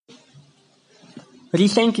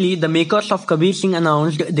Recently, the makers of Kabir Singh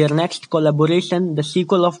announced their next collaboration, the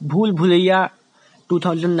sequel of Bhool Bhulaiya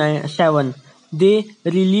 2007. They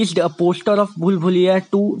released a poster of Bhool Bhulaiya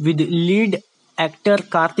 2 with lead actor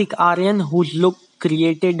Kartik Aryan, whose look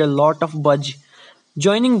created a lot of buzz.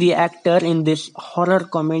 Joining the actor in this horror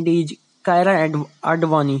comedy is Kyra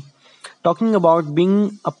Advani. Talking about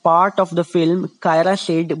being a part of the film, Kyra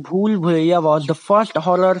said Bhool Bhulaiya was the first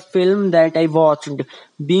horror film that I watched.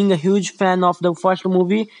 Being a huge fan of the first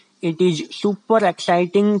movie, it is super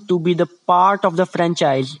exciting to be the part of the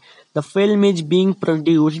franchise. The film is being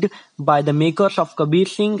produced by the makers of Kabir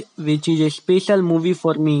Singh, which is a special movie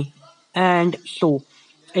for me. And so,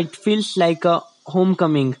 it feels like a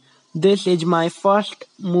homecoming. This is my first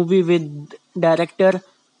movie with director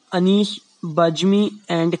Anish Bajmi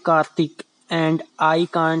and Karthik, and I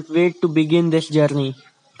can't wait to begin this journey.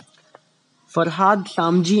 Farhad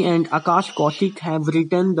Samji and Akash Kaushik have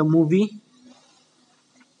written the movie.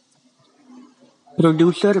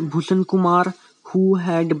 Producer Bhushan Kumar, who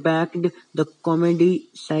had backed the comedy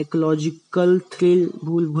psychological thrill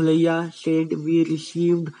Bhool Bhulaiya, said we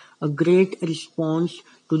received a great response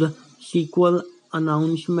to the sequel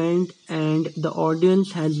announcement and the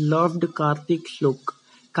audience has loved Karthik's look.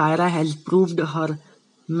 Kyra has proved her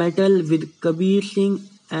mettle with Kabir Singh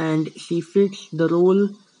and she fits the role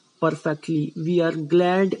perfectly. We are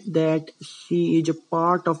glad that she is a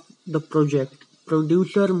part of the project.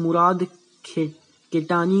 Producer Murad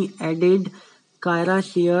Ketani added, Kyra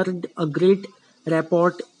shared a great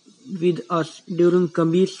rapport with us during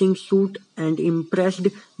Kabir Singh's shoot and impressed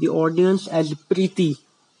the audience as Preeti.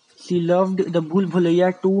 She loved the Bhool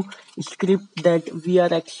Bhulaiya 2 script that we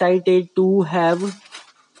are excited to have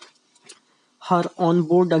her on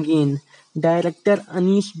board again. Director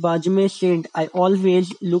Anish Bajme said, I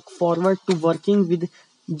always look forward to working with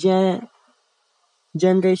gen-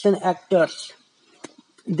 generation actors.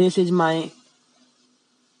 This is my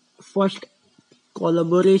first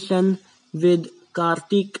collaboration with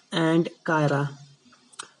Karthik and Kyra.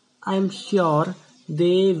 I'm sure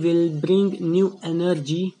they will bring new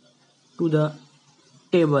energy to the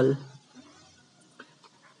table.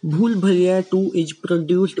 Bhool Bhulaiya 2 is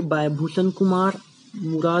produced by Bhushan Kumar,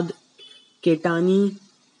 Murad Ketani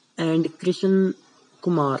and Krishan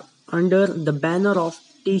Kumar under the banner of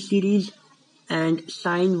T-Series and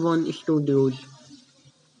Sign One Studios.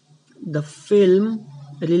 The film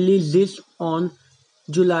releases on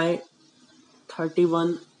July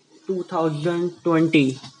 31,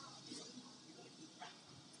 2020.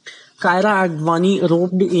 Kyra Advani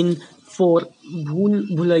wrote in for Bhool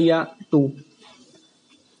Bhulaiya 2.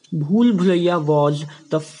 Bhool Bhulaiya was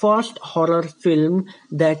the first horror film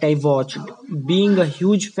that I watched. Being a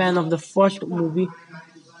huge fan of the first movie,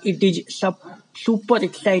 it is super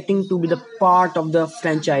exciting to be the part of the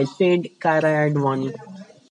franchise, said Kyra Advani.